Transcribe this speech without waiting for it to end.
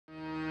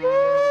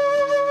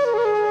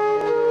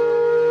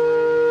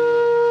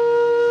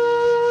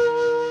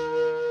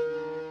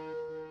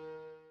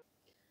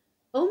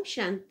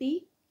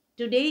Shanti.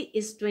 Today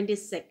is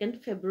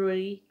 22nd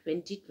February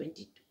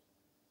 2022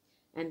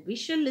 and we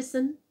shall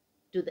listen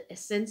to the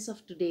essence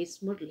of today's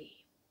Murli.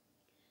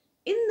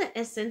 In the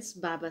essence,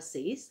 Baba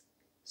says,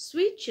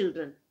 "Sweet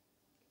children,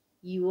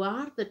 you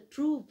are the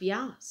true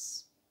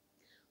Vyas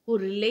who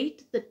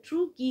relate the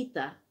true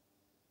Gita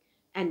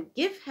and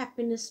give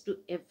happiness to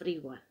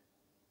everyone.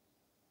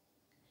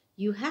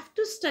 You have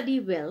to study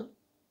well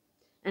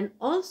and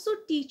also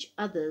teach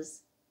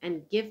others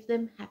and give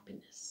them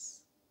happiness."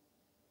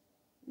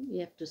 We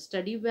have to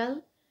study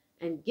well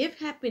and give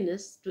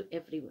happiness to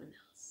everyone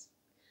else.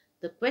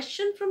 The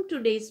question from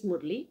today's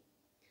Murli: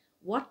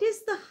 what is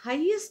the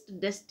highest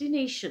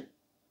destination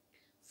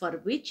for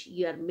which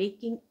you are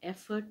making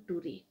effort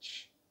to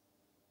reach?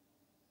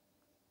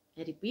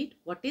 I repeat,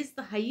 what is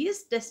the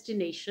highest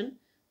destination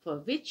for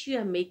which you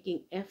are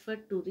making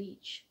effort to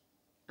reach?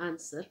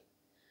 Answer: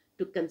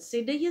 to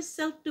consider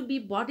yourself to be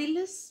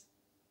bodiless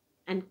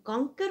and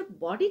conquer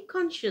body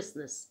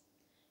consciousness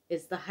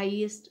is the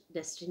highest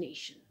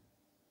destination.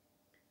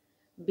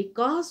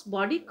 Because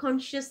body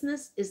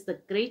consciousness is the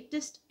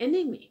greatest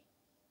enemy,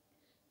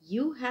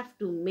 you have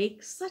to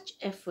make such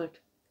effort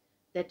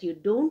that you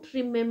don't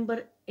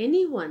remember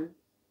anyone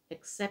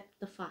except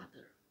the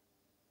Father.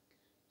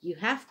 You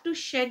have to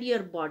shed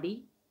your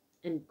body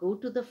and go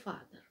to the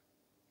Father.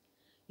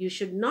 You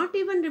should not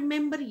even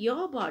remember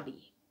your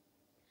body.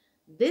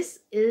 This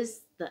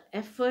is the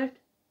effort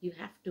you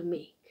have to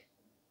make.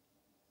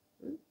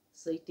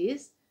 So it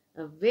is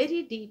a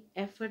very deep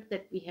effort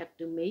that we have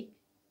to make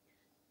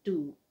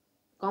to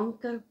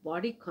conquer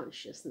body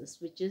consciousness,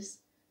 which is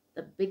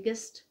the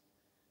biggest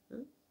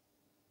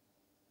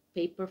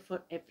paper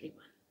for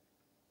everyone.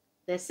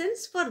 The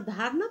essence for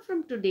dharana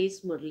from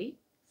today's Murli: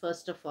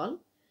 first of all,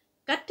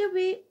 cut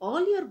away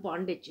all your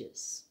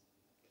bondages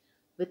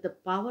with the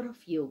power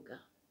of yoga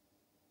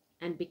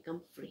and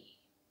become free.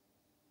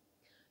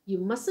 You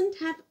mustn't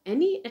have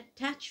any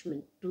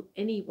attachment to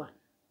anyone.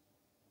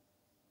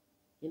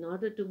 In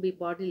order to be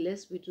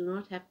bodiless, we do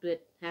not have to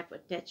have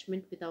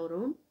attachment with our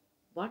own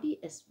body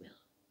as well.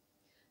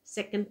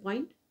 Second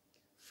point,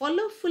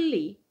 follow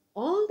fully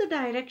all the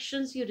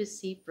directions you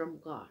receive from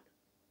God.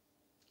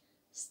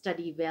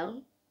 Study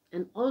well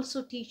and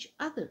also teach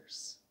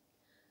others.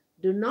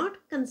 Do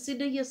not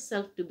consider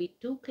yourself to be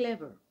too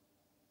clever.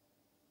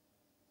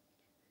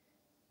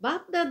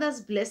 Bap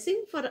Dada's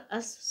blessing for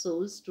us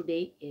souls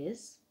today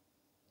is: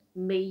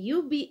 may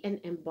you be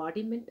an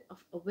embodiment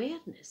of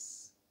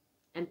awareness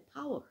and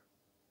power,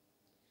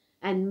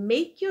 and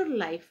make your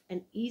life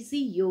an easy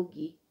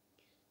yogi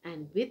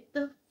and with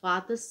the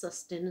Father's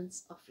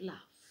sustenance of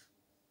love.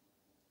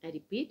 I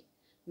repeat,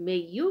 may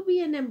you be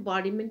an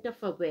embodiment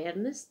of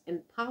awareness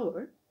and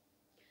power,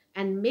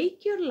 and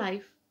make your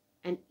life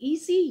an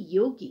easy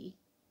yogi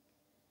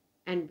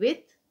and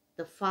with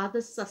the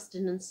Father's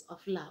sustenance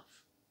of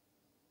love.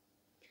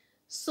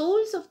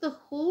 Souls of the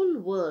whole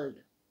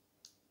world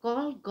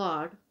call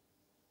God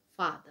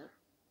Father,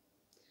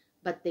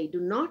 but they do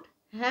not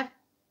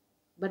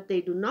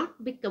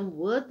become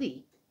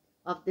worthy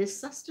of this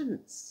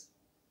sustenance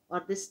or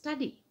this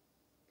study.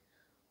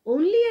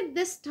 Only at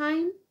this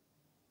time,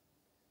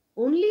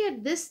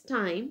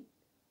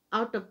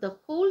 out of the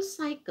whole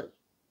cycle,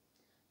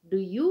 do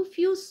you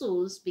few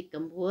souls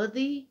become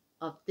worthy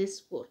of this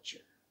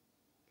fortune.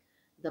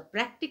 The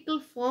practical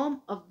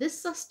form of this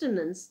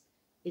sustenance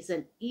is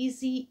an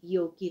easy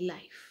yogi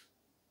life.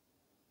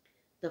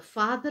 The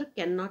Father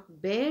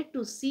cannot bear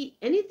to see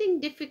anything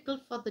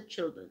difficult for the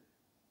children.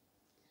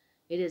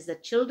 It is the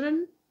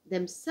children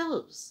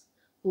themselves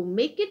who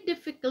make it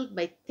difficult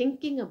by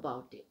thinking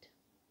about it.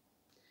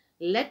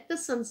 Let the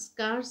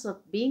sanskars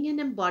of being an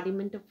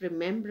embodiment of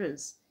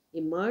remembrance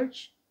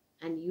emerge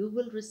and you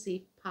will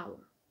receive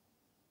power.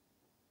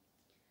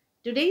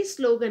 Today's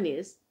slogan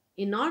is: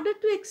 in order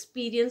to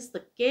experience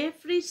the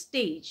carefree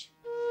stage,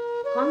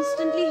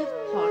 constantly have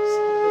thoughts